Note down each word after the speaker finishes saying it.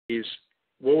is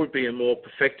what would be a more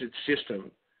perfected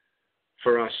system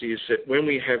for us is that when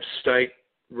we have state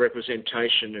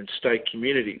representation and state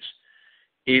communities,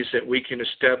 is that we can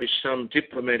establish some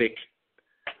diplomatic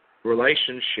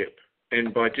relationship,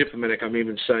 and by diplomatic I'm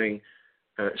even saying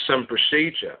some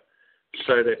procedure,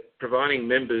 so that providing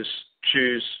members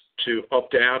choose to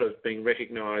opt out of being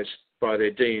recognised by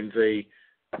their DMV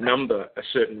number a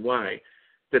certain way,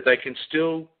 that they can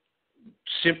still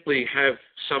simply have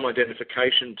some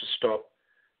identification to stop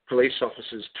police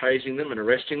officers tasing them and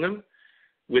arresting them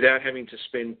without having to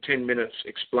spend 10 minutes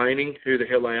explaining who the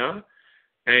hell they are,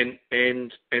 and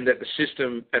that the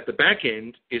system at the back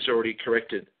end is already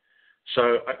corrected.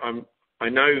 So I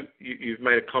know you've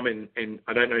made a comment, and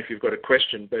I don't know if you've got a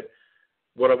question, but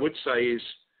what I would say is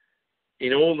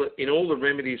in all the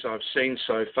remedies I've seen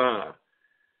so far,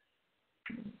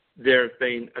 there have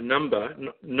been a number,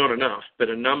 not enough, but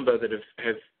a number that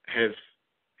have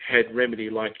had remedy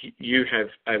like you have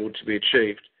able to be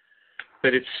achieved.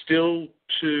 But it's still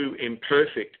too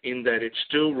imperfect in that it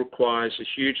still requires a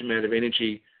huge amount of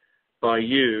energy by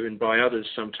you and by others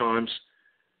sometimes.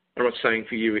 I'm not saying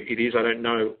for you it is, I don't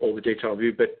know all the detail of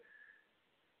you, but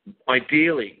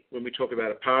ideally when we talk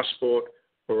about a passport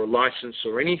or a license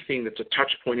or anything that's a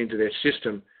touch point into their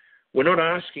system, we're not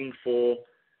asking for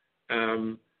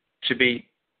to be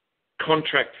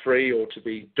contract-free or to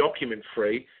be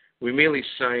document-free. We're merely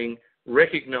saying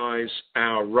recognise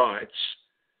our rights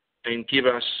and give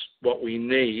us what we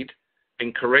need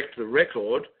and correct the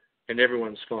record, and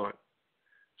everyone's fine.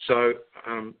 So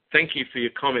thank you for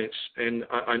your comments, and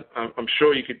I'm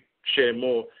sure you could share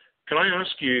more. Can I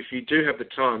ask you, if you do have the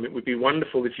time, it would be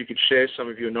wonderful if you could share some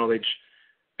of your knowledge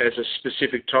as a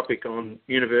specific topic on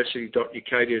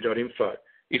university.ucadia.info,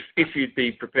 if you'd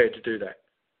be prepared to do that.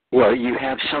 Well, you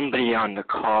have somebody on the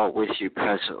call with you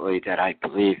presently that I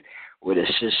believe would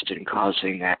assist in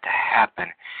causing that to happen.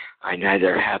 I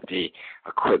neither have the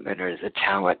equipment or the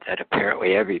talent that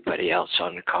apparently everybody else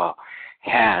on the call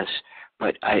has,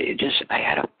 but I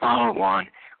had a follow-on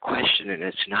question, and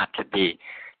it's not to be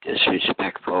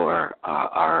disrespectful or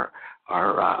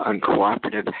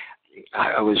uncooperative.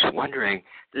 I was wondering,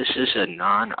 this is a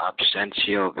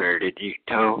non-abstentio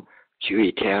veredicto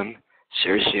QETM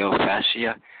Certio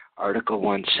Facia, Article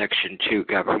 1, Section 2,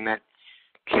 Government,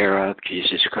 care of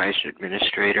Jesus Christ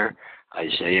Administrator,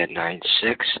 Isaiah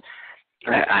 9:6.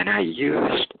 And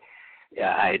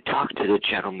I talked to the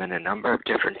gentleman a number of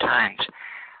different times.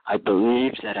 I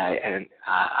believe that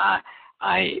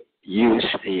I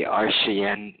used the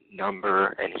RCN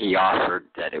number, and he offered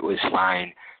that it was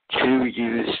fine to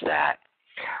use that.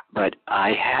 But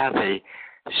I have a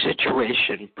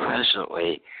situation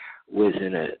presently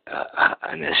within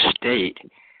an estate.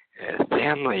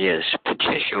 Family is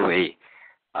particularly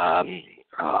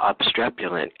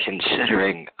obstreperant,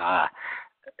 considering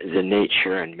the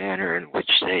nature and manner in which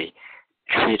they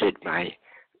treated my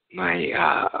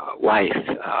wife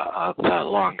of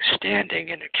long standing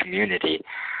in a community.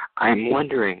 I'm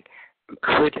wondering,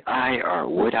 could I or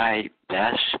would I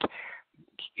best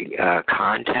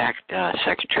contact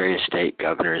Secretary of State,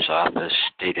 Governor's Office,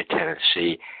 State of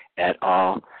Tennessee et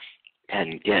al.,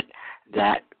 and get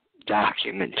that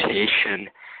documentation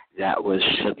that was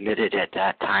submitted at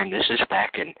that time? This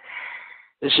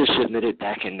is submitted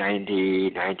back in 90,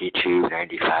 92,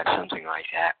 95, something like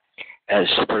that, as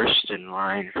first in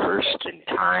line, first in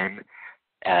time,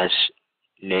 as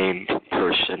named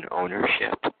person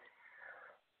ownership.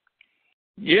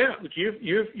 Yeah,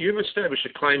 you've established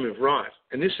a claim of right,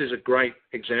 and this is a great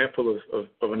example of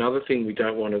another thing we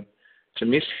don't want to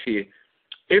miss here.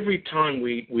 Every time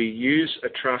we use a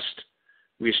trust,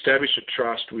 we establish a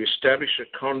trust, we establish a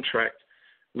contract,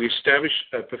 we establish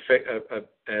a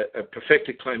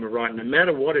perfected claim of right, no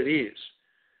matter what it is,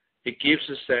 it gives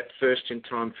us that first in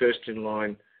time, first in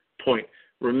line point.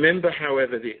 Remember,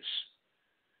 however, this.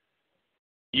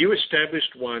 You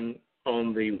established one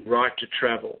on the right to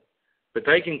travel, but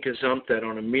they can gazump that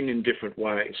on a million different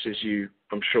ways, as you,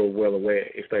 I'm sure, well aware,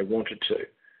 if they wanted to.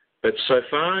 But so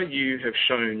far you have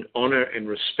shown honour and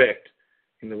respect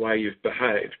in the way you've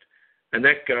behaved, and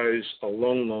that goes a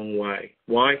long, long way.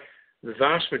 Why? The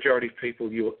vast majority of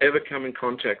people you'll ever come in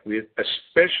contact with,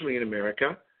 especially in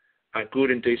America, are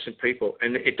good and decent people.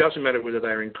 And it doesn't matter whether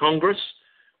they're in Congress,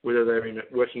 whether they're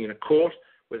working in a court,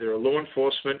 whether they're law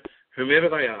enforcement, whomever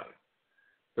they are.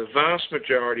 The vast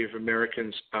majority of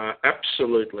Americans are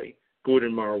absolutely good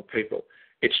and moral people.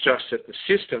 It's just that the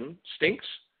system stinks,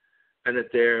 and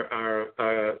that there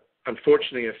are,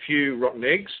 unfortunately, a few rotten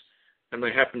eggs, and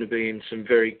they happen to be in some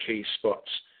very key spots.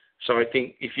 So I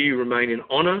think if you remain in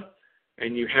honour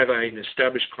and you have an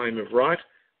established claim of right,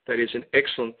 that is an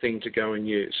excellent thing to go and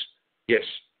use. Yes.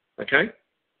 Okay?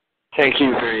 Thank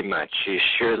you very much. You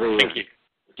surely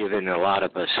have given a lot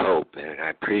of us hope, and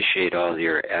I appreciate all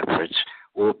your efforts.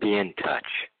 We'll be in touch.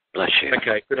 Bless you.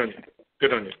 Okay, good on you.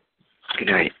 Good on you. Good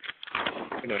night.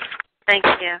 Good night. Thank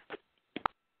you.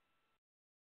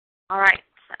 All right.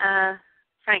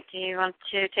 Frank, do you want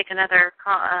to take another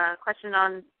question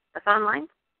on the phone line?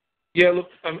 Yeah, look,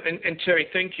 and Terry,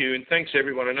 thank you, and thanks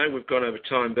everyone. I know we've gone over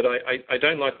time, but I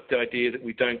don't like the idea that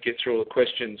we don't get through all the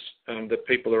questions that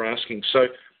people are asking. So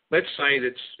let's say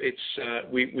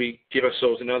that we give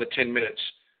ourselves another 10 minutes,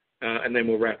 and then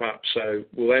we'll wrap up. So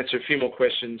we'll answer a few more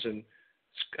questions and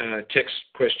text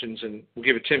questions, and we'll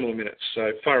give it 10 more minutes.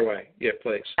 So far away. Yeah,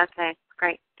 please. Okay,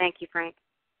 great. Thank you, Frank.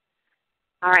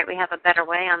 All right, we have a better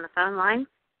way on the phone line.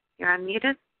 You're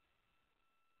unmuted.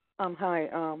 Hi,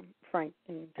 Frank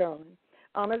and Carolyn.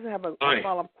 I just have a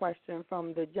follow-up question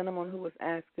from the gentleman who was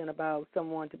asking about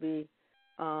someone to be,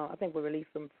 I think, were released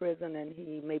from prison, and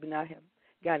he maybe not have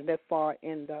gotten that far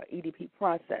in the EDP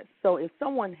process. So if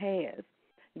someone has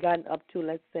gotten up to,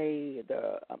 let's say,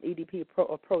 the EDP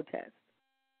or protest,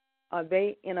 are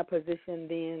they in a position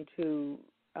then to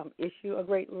issue a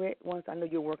great writ once? I know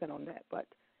you're working on that, but...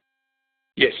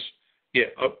 Yes. Yeah.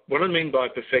 What I mean by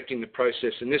perfecting the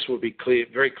process, and this will be clear,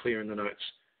 very clear in the notes,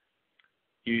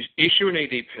 you issue an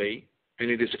EDP,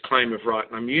 and it is a claim of right.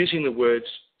 And I'm using the words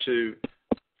to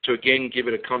again give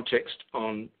it a context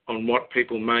on what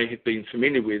people may have been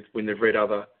familiar with when they've read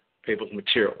other people's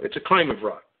material. It's a claim of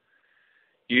right.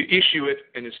 You issue it,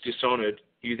 and it's dishonoured.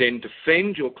 You then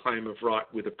defend your claim of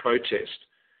right with a protest.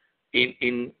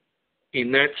 In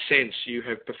that sense, you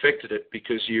have perfected it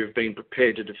because you have been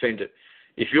prepared to defend it.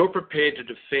 If you're prepared to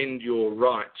defend your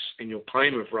rights and your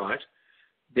claim of right,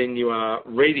 then you are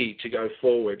ready to go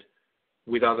forward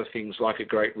with other things like a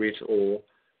great writ or,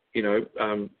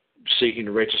 seeking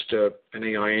to register an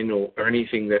EIN or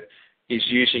anything that is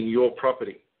using your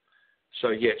property. So,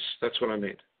 yes, that's what I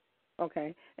meant.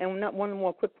 Okay. And one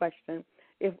more quick question.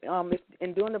 If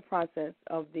in doing the process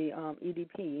of the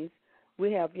EDPs,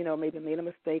 we have, maybe made a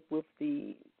mistake with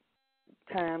the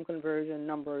time conversion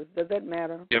numbers, does that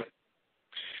matter? Yep.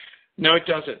 No, it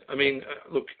doesn't. I mean,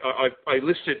 look, I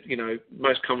listed,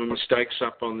 most common mistakes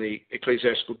up on the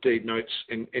ecclesiastical deed notes,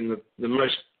 and the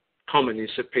most common is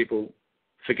that people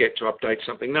forget to update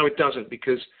something. No, it doesn't,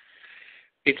 because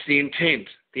it's the intent.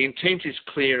 The intent is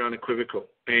clear and unequivocal,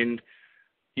 and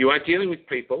you are dealing with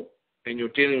people, and you're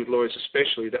dealing with lawyers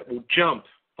especially, that will jump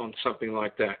on something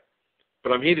like that.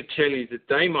 But I'm here to tell you that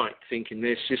they might think in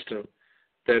their system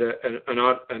that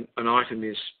an item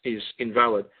is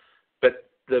invalid, but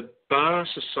the Bar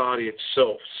Society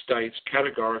itself states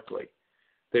categorically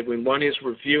that when one is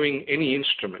reviewing any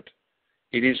instrument,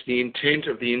 it is the intent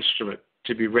of the instrument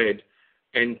to be read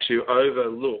and to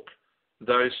overlook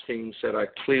those things that are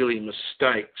clearly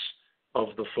mistakes of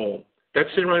the form. That's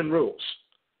their own rules.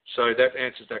 So that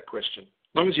answers that question,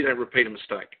 as long as you don't repeat a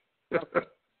mistake. Okay.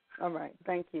 All right.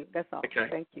 Thank you. That's all. Okay.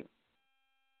 Thank you.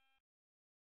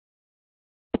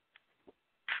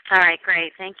 All right,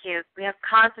 great. Thank you. We have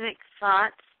Cosmic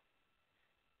Thoughts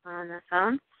on the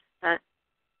phone, but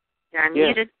you're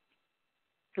unmuted. Yes.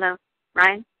 Hello,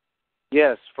 Ryan?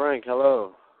 Yes, Frank,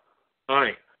 hello. Hi.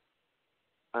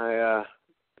 I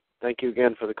thank you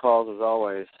again for the calls, as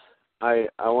always. I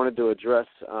wanted to address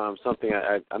something.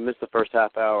 I missed the first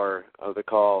half hour of the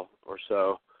call or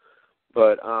so,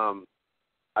 but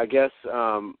I guess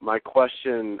my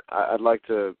question, I'd like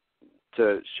to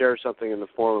share something in the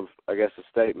form of, I guess, a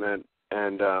statement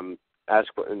and ask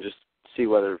and just see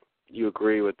whether you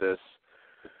agree with this.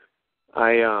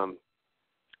 I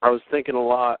was thinking a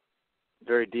lot,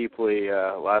 very deeply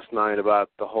last night about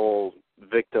the whole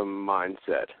victim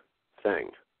mindset thing.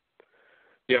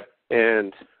 Yep.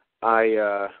 And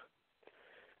I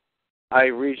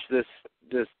reached this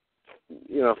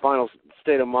final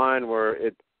state of mind where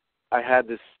I had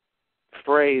this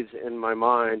phrase in my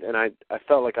mind, and I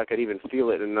felt like I could even feel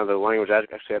it in another language. I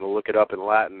actually had to look it up in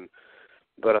Latin,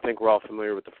 but I think we're all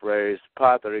familiar with the phrase,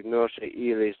 Pater, ignoce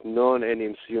illis non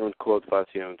enim quod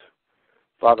faciunt.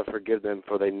 Father, forgive them,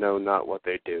 for they know not what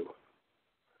they do.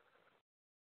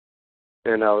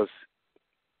 And I was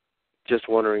just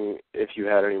wondering if you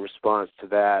had any response to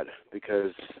that,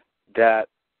 because that,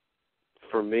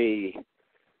 for me,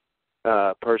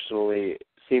 personally,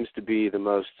 seems to be the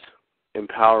most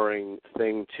empowering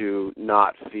thing to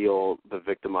not feel the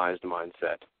victimized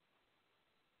mindset.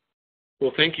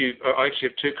 Well, thank you. I actually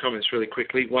have two comments really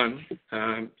quickly. One,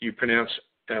 you pronounce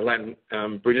Latin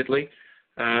brilliantly.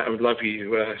 I would love you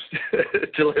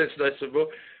to let us know some more.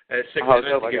 Second, I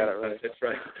got it right. That's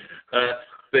right.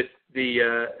 But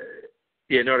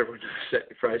Yeah, not everyone knows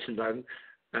that phrase,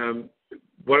 and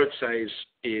what I'd say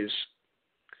is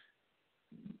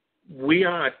we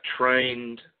are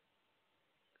trained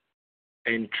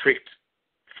and tricked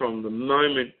from the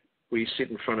moment we sit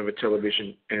in front of a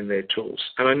television and their tools.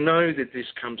 And I know that this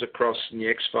comes across in the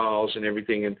X-Files and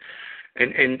everything, and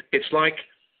it's like,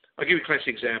 I'll give you a classic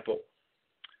example.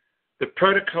 The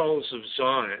Protocols of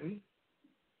Zion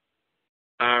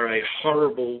are a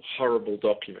horrible, horrible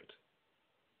document.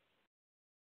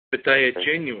 But they are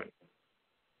genuine.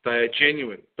 They are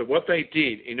genuine. But what they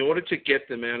did, in order to get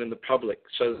them out in the public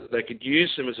so that they could use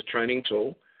them as a training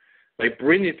tool, they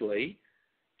brilliantly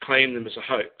claimed them as a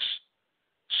hoax.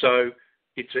 So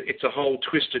it's a whole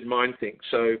twisted mind thing.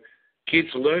 So kids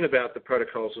learn about the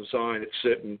Protocols of Zion at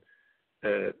certain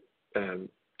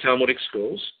Talmudic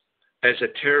schools as a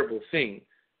terrible thing,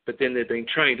 but then they're being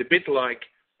trained. A bit like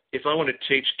if I want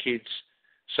to teach kids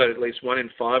so at least 1 in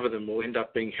 5 of them will end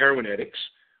up being heroin addicts,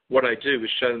 what I do is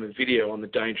show them a video on the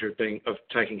danger of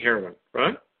taking heroin,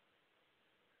 right?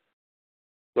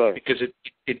 Right. Because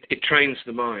it trains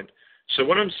the mind. So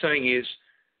what I'm saying is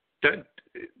that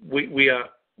we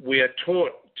are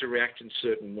taught to react in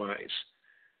certain ways,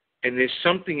 and there's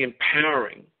something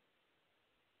empowering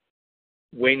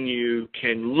when you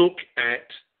can look at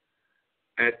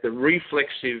the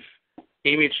reflexive,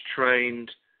 image-trained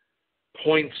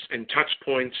points and touch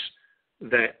points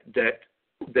that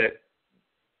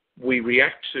we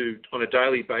react to on a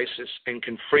daily basis and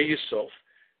can free yourself,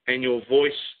 and your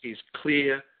voice is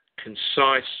clear,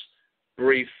 concise,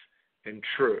 brief, and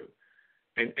true.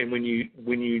 And when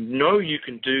you know you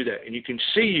can do that, and you can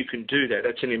see you can do that,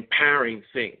 that's an empowering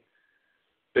thing.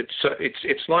 But so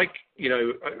it's like, you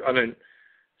know, I don't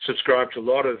subscribe to a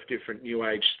lot of different New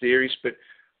Age theories, but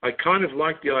I kind of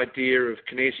like the idea of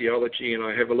kinesiology, and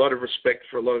I have a lot of respect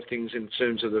for a lot of things in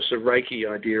terms of the sort of Reiki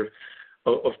idea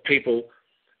of people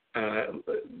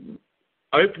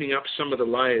opening up some of the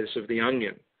layers of the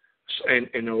onion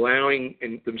and allowing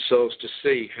themselves to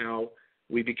see how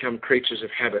we become creatures of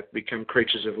habit, become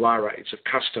creatures of lares, of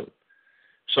custom.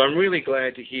 So I'm really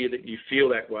glad to hear that you feel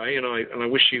that way, and I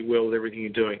wish you well with everything you're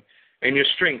doing. And your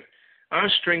strength. Our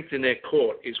strength in their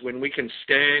court is when we can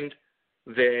stand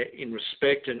there in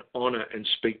respect and honour and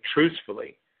speak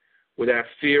truthfully without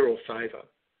fear or favour,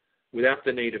 without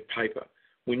the need of paper.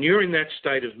 When you're in that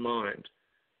state of mind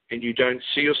and you don't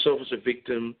see yourself as a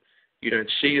victim, you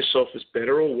don't see yourself as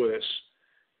better or worse,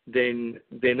 then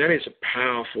that is a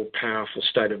powerful, powerful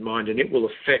state of mind, and it will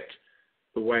affect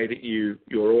the way that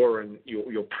your aura and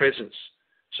your presence.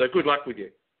 So good luck with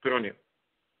you. Good on you.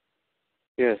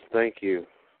 Yes, thank you.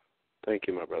 Thank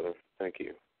you, my brother. Thank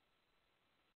you.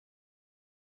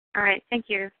 All right. Thank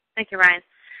you. Thank you, Ryan.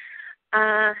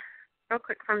 Real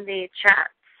quick from the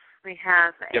chat, we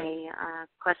have a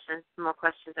question, some more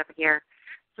questions over here.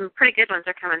 Some pretty good ones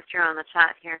are coming through on the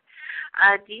chat here.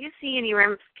 Do you see any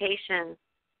ramifications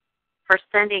for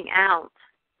sending out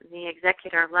the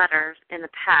executor letters in the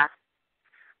past,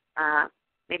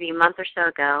 maybe a month or so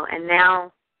ago, and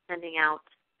now sending out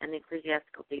an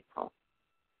ecclesiastical deed poll?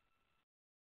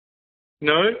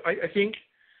 No, I think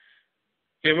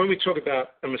when we talk about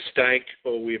a mistake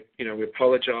or we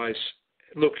apologise,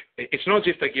 look, it's not as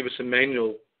if they give us a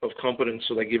manual of competence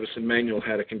or they give us a manual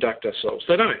how to conduct ourselves.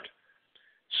 They don't.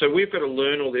 So we've got to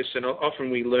learn all this, and often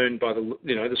we learn by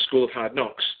the school of hard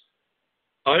knocks.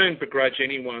 I don't begrudge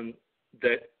anyone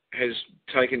that has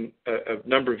taken a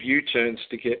number of U-turns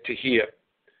to get to here.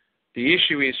 The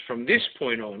issue is from this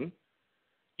point on,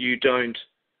 you don't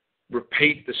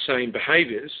repeat the same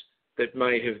behaviours that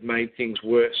may have made things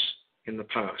worse in the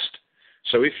past.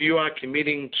 So if you are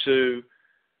committing to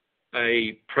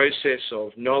a process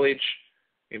of knowledge,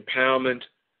 empowerment,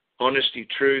 honesty,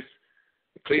 truth,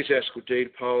 ecclesiastical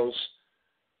deed polls,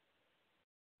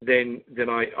 then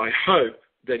I hope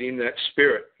that in that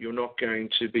spirit you're not going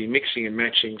to be mixing and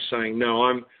matching, saying, no,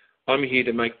 I'm here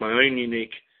to make my own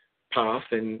unique path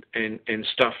and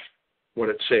stuff what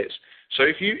it says. So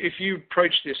if you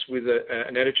approach this with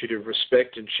an attitude of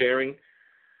respect and sharing,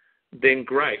 then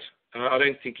great. I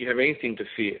don't think you have anything to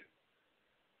fear.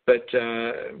 But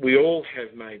we all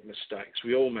have made mistakes.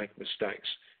 We all make mistakes.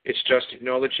 It's just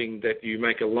acknowledging that you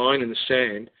make a line in the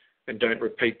sand and don't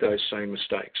repeat those same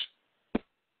mistakes.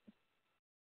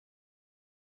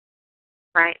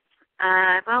 Right.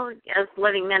 Well, as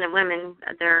living men and women,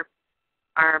 there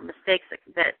are mistakes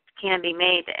that can be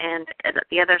made, and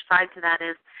the other side to that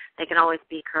is they can always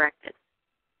be corrected.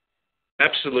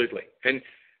 Absolutely. And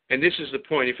this is the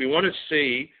point. If we want to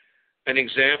see an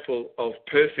example of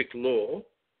perfect law,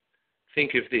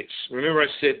 think of this. Remember I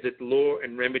said that law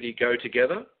and remedy go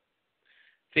together?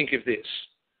 Think of this.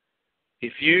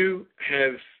 if you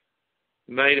have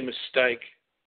made a mistake